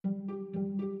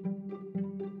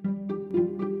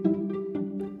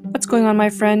going on, my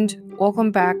friend?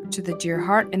 Welcome back to the Dear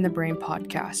Heart and the Brain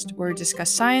podcast, where we discuss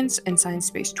science and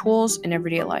science-based tools in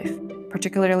everyday life,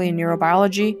 particularly in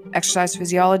neurobiology, exercise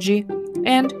physiology,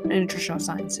 and nutritional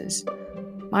sciences.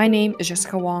 My name is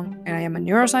Jessica Wong, and I am a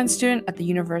neuroscience student at the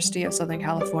University of Southern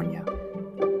California.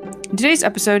 In today's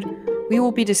episode, we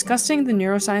will be discussing the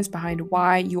neuroscience behind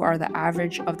why you are the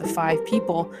average of the 5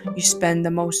 people you spend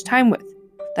the most time with.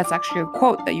 That's actually a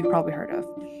quote that you've probably heard of.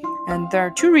 And there are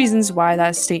 2 reasons why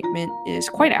that statement is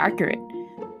quite accurate.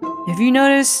 If you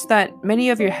notice that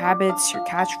many of your habits, your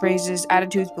catchphrases,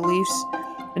 attitudes, beliefs,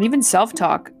 and even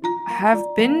self-talk have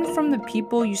been from the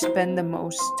people you spend the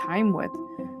most time with,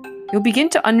 you'll begin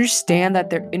to understand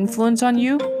that their influence on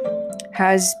you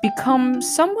has become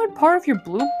somewhat part of your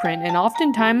blueprint, and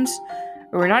oftentimes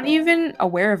we're not even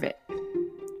aware of it.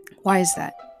 Why is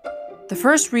that? The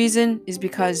first reason is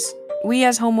because we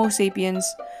as Homo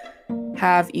sapiens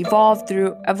have evolved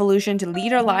through evolution to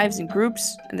lead our lives in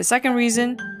groups, and the second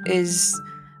reason is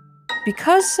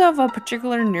because of a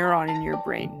particular neuron in your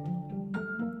brain.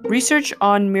 Research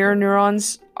on mirror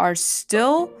neurons are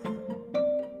still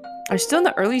in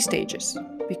the early stages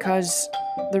because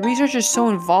the research is so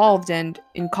involved and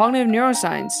in cognitive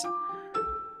neuroscience.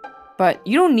 But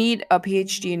you don't need a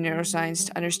PhD in neuroscience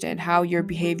to understand how your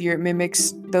behavior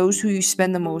mimics those who you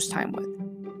spend the most time with.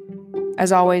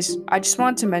 As always, I just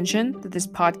want to mention that this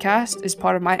podcast is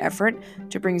part of my effort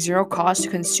to bring zero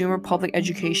cost consumer public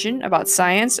education about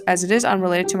science, as it is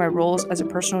unrelated to my roles as a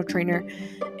personal trainer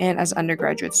and as an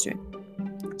undergraduate student.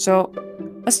 So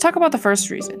let's talk about the first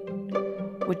reason,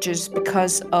 which is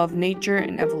because of nature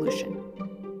and evolution.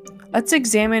 Let's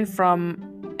examine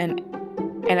from an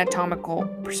anatomical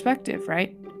perspective,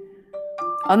 right?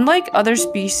 Unlike other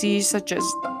species such as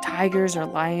tigers or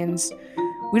lions,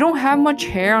 we don't have much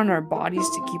hair on our bodies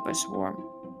to keep us warm.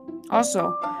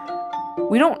 Also,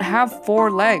 we don't have 4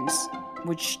 legs,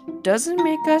 which doesn't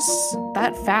make us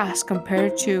that fast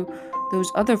compared to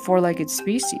those other 4-legged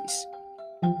species.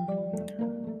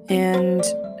 And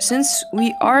since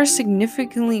we are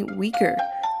significantly weaker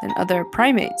than other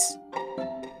primates,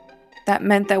 that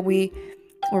meant that we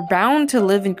were bound to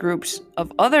live in groups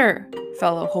of other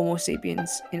fellow Homo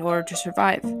sapiens in order to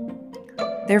survive.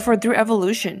 Therefore, through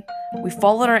evolution, we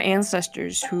followed our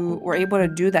ancestors who were able to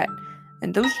do that,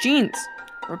 and those genes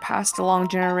were passed along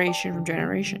generation from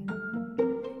generation.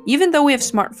 Even though we have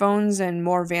smartphones and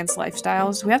more advanced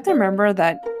lifestyles, we have to remember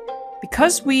that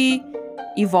because we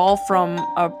evolved from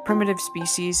a primitive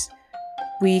species,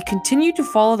 we continue to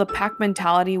follow the pack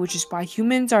mentality, which is why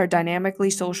humans are dynamically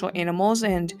social animals,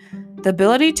 and the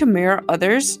ability to mirror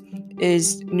others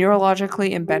is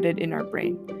neurologically embedded in our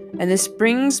brain. And this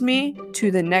brings me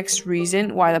to the next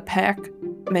reason why the pack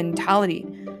mentality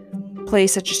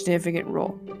plays such a significant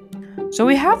role. So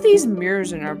we have these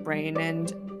mirrors in our brain,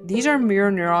 and these are mirror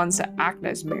neurons that act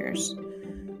as mirrors.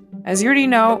 As you already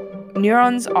know,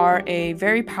 neurons are a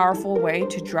very powerful way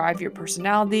to drive your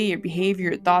personality, your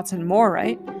behavior, your thoughts, and more,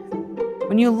 right?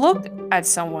 When you look at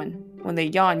someone, when they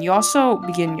yawn, you also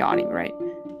begin yawning, right?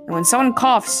 And when someone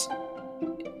coughs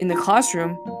in the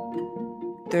classroom,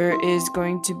 there is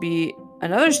going to be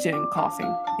another student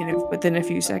coughing within a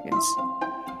few seconds.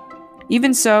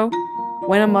 Even so,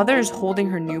 when a mother is holding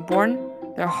her newborn,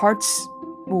 their hearts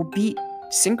will beat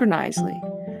synchronizedly.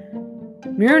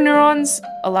 Mirror neurons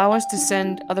allow us to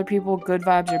send other people good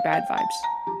vibes or bad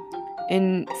vibes.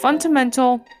 In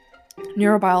fundamental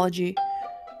neurobiology,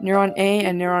 neuron A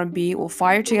and neuron B will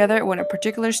fire together when a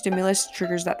particular stimulus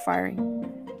triggers that firing.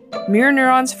 Mirror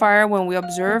neurons fire when we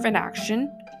observe an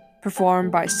action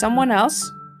performed by someone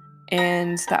else,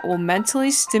 and that will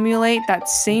mentally stimulate that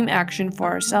same action for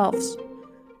ourselves.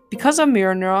 Because of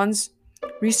mirror neurons,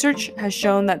 research has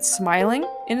shown that smiling,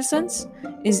 in a sense,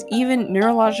 is even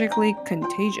neurologically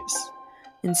contagious,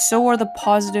 and so are the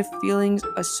positive feelings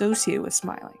associated with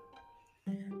smiling.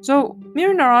 So,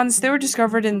 mirror neurons, they were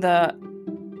discovered in the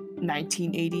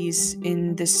 1980s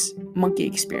in this monkey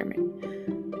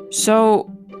experiment.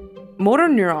 So, motor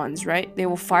neurons, right? They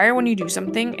will fire when you do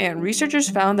something, and researchers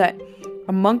found that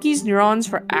a monkey's neurons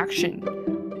for action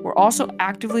were also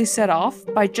actively set off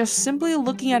by just simply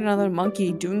looking at another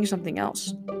monkey doing something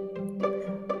else.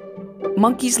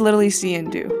 Monkeys literally see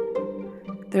and do.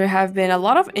 There have been a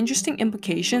lot of interesting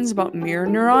implications about mirror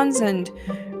neurons, and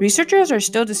researchers are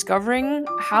still discovering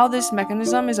how this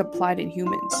mechanism is applied in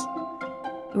humans.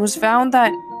 It was found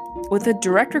that with a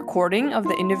direct recording of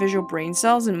the individual brain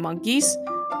cells in monkeys,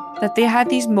 that they had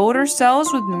these motor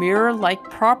cells with mirror-like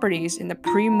properties in the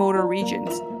premotor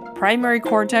regions, primary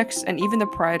cortex, and even the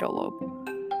parietal lobe.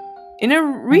 In a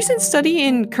recent study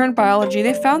in Current Biology,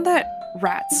 they found that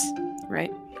rats,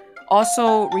 right,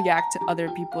 also react to other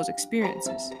people's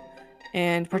experiences,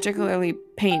 and particularly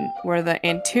pain, where the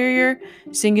anterior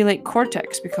cingulate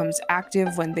cortex becomes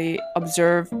active when they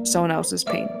observe someone else's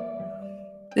pain.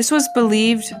 This was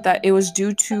believed that it was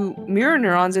due to mirror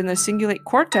neurons in the cingulate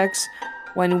cortex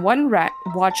when one rat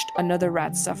watched another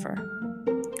rat suffer.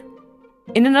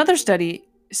 In another study,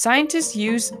 scientists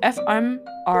used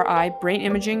fMRI brain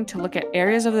imaging to look at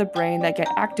areas of the brain that get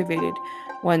activated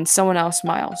when someone else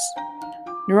smiles.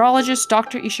 Neurologist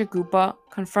Dr. Isha Gupta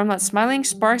confirmed that smiling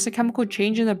sparks a chemical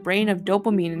change in the brain of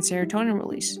dopamine and serotonin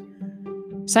release.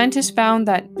 Scientists found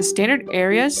that the standard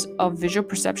areas of visual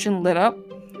perception lit up,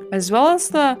 as well as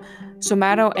the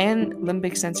somato and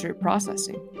limbic sensory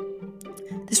processing.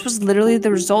 This was literally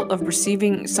the result of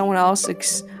perceiving someone else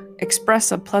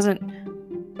express a pleasant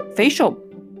facial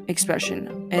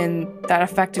expression, and that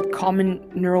affected common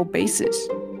neural bases.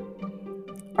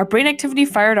 Our brain activity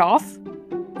fired off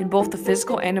in both the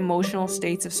physical and emotional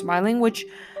states of smiling, which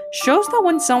shows that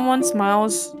when someone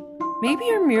smiles, maybe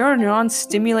our mirror neurons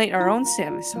stimulate our own state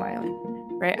of smiling,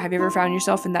 right? Have you ever found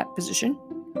yourself in that position?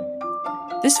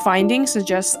 This finding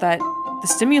suggests that the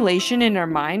stimulation in our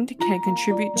mind can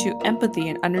contribute to empathy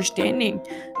and understanding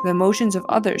the emotions of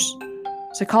others.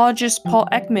 Psychologist Paul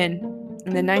Ekman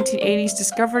in the 1980s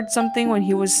discovered something when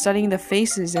he was studying the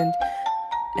faces,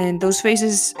 and those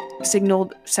faces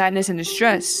signaled sadness and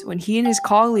distress. When he and his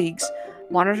colleagues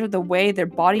monitored the way their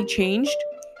body changed,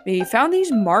 they found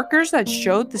these markers that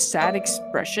showed the sad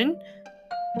expression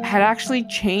had actually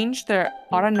changed their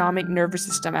autonomic nervous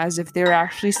system, as if they were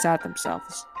actually sad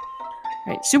themselves.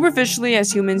 Right? Superficially,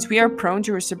 as humans, we are prone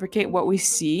to reciprocate what we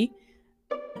see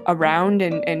around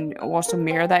and also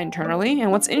mirror that internally.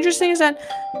 And what's interesting is that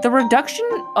the reduction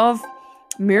of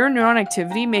mirror neuron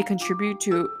activity may contribute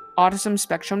to autism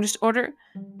spectrum disorder,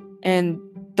 and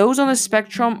those on the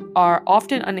spectrum are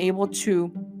often unable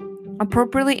to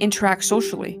appropriately interact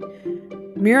socially.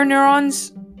 Mirror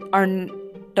neurons are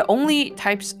the only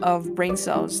types of brain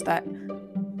cells that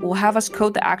will have us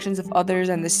code the actions of others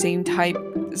and the same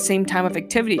time of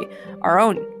activity, our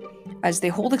own, as they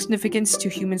hold significance to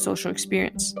human social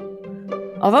experience.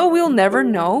 Although we'll never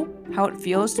know how it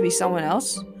feels to be someone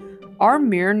else, our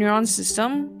mirror neuron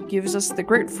system gives us the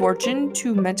great fortune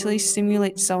to mentally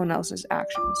stimulate someone else's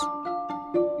actions.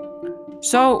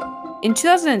 So, in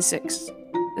 2006,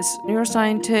 this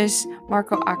neuroscientist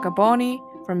Marco Accaboni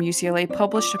from UCLA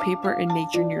published a paper in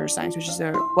Nature Neuroscience, which is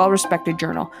a well-respected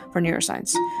journal for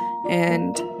neuroscience.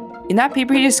 And in that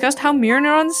paper, he discussed how mirror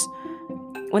neurons,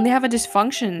 when they have a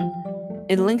dysfunction,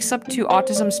 it links up to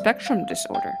autism spectrum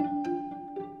disorder.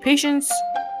 Patients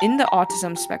in the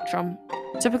autism spectrum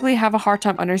typically have a hard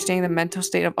time understanding the mental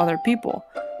state of other people,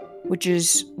 which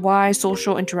is why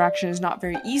social interaction is not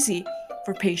very easy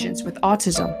for patients with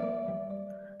autism.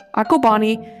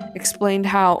 Accaboni explained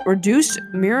how reduced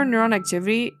mirror neuron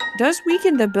activity does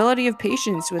weaken the ability of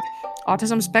patients with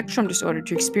autism spectrum disorder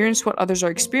to experience what others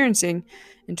are experiencing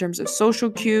in terms of social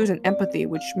cues and empathy,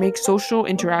 which makes social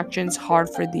interactions hard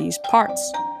for these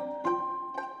parts.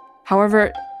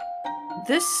 However,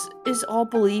 this is all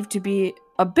believed to be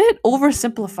a bit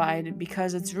oversimplified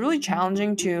because it's really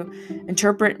challenging to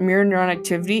interpret mirror neuron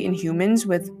activity in humans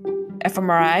with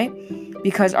fMRI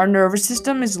because our nervous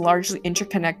system is largely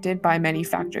interconnected by many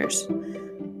factors.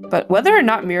 But whether or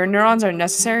not mirror neurons are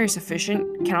necessary or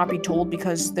sufficient cannot be told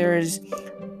because there is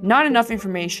not enough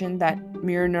information that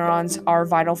mirror neurons are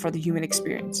vital for the human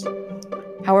experience.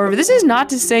 However, this is not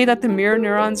to say that the mirror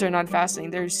neurons are not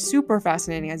fascinating. They're super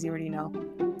fascinating, as you already know.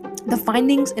 The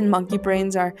findings in monkey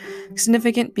brains are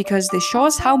significant because they show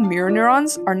us how mirror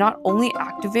neurons are not only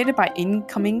activated by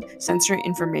incoming sensory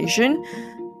information,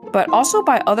 but also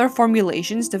by other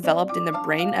formulations developed in the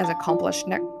brain as a complex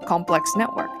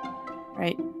network,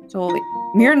 right? So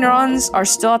mirror neurons are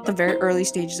still at the very early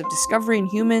stages of discovery in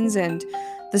humans, and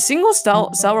the single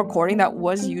cell recording that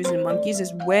was used in monkeys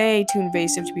is way too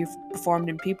invasive to be performed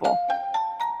in people.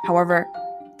 However,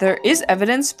 there is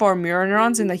evidence for mirror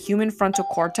neurons in the human frontal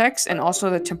cortex and also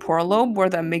the temporal lobe where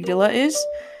the amygdala is,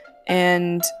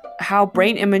 and how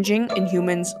brain imaging in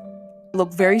humans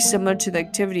look very similar to the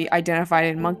activity identified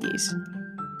in monkeys.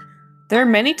 There are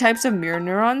many types of mirror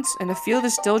neurons, and the field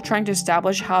is still trying to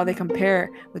establish how they compare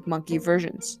with monkey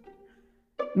versions.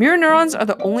 Mirror neurons are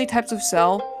the only types of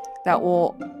cell that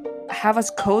will have us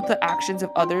code the actions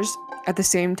of others at the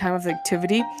same time of the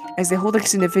activity, as they hold a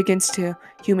significance to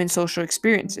human social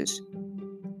experiences.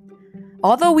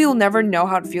 Although we will never know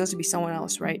how it feels to be someone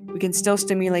else, right? We can still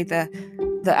stimulate the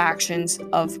actions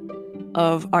of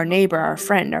our neighbor, our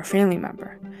friend, our family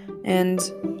member. And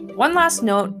one last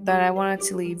note that I wanted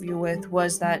to leave you with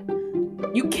was that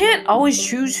You can't always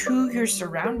choose who you're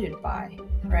surrounded by,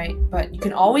 right? But you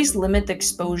can always limit the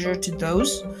exposure to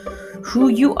those who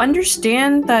you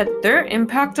understand that their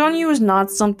impact on you is not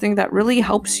something that really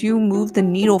helps you move the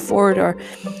needle forward or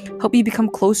help you become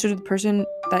closer to the person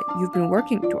that you've been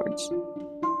working towards.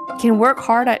 You can work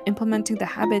hard at implementing the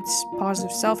habits,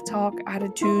 positive self-talk,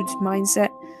 attitudes, mindset,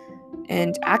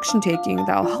 and action taking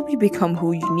that will help you become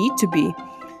who you need to be.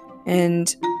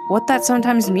 And what that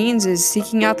sometimes means is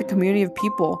seeking out the community of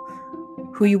people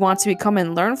who you want to become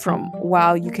and learn from,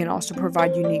 while you can also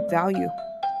provide unique value.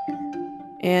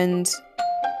 And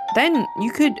then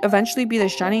you could eventually be the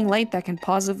shining light that can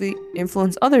positively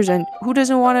influence others, and who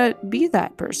doesn't want to be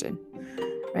that person,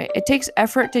 right? It takes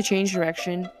effort to change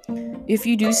direction if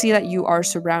you do see that you are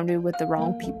surrounded with the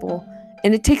wrong people,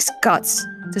 and it takes guts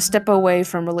to step away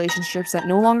from relationships that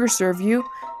no longer serve you,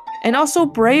 and also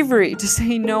bravery to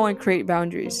say no and create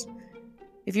boundaries.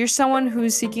 If you're someone who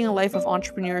is seeking a life of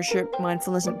entrepreneurship,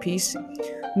 mindfulness, and peace,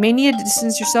 you may need to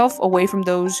distance yourself away from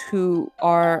those who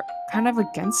are kind of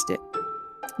against it.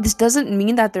 This doesn't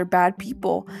mean that they're bad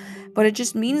people, but it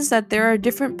just means that they're a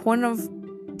different point of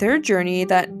their journey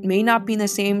that may not be in the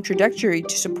same trajectory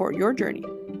to support your journey.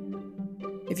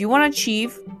 If you want to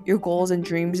achieve your goals and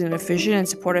dreams in an efficient and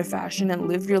supportive fashion and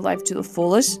live your life to the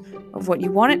fullest of what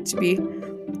you want it to be,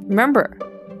 remember,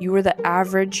 you are the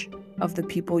average of the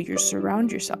people you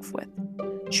surround yourself with.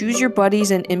 Choose your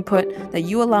buddies and input that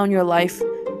you allow in your life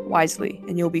wisely,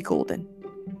 and you'll be golden.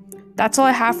 That's all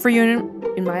I have for you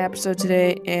in my episode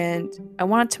today, and I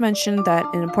wanted to mention that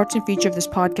an important feature of this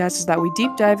podcast is that we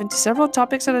deep dive into several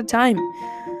topics at a time.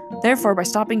 Therefore, by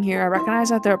stopping here, I recognize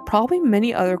that there are probably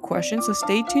many other questions, so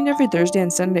stay tuned every Thursday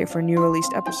and Sunday for new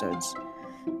released episodes.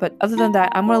 But other than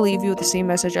that, I'm going to leave you with the same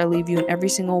message I leave you in every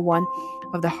single one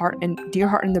of the Dear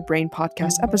Heart in the Brain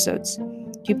podcast episodes.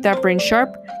 Keep that brain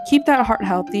sharp, keep that heart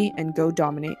healthy, and go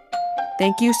dominate.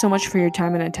 Thank you so much for your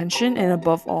time and attention, and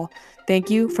above all, thank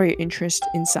you for your interest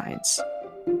in science.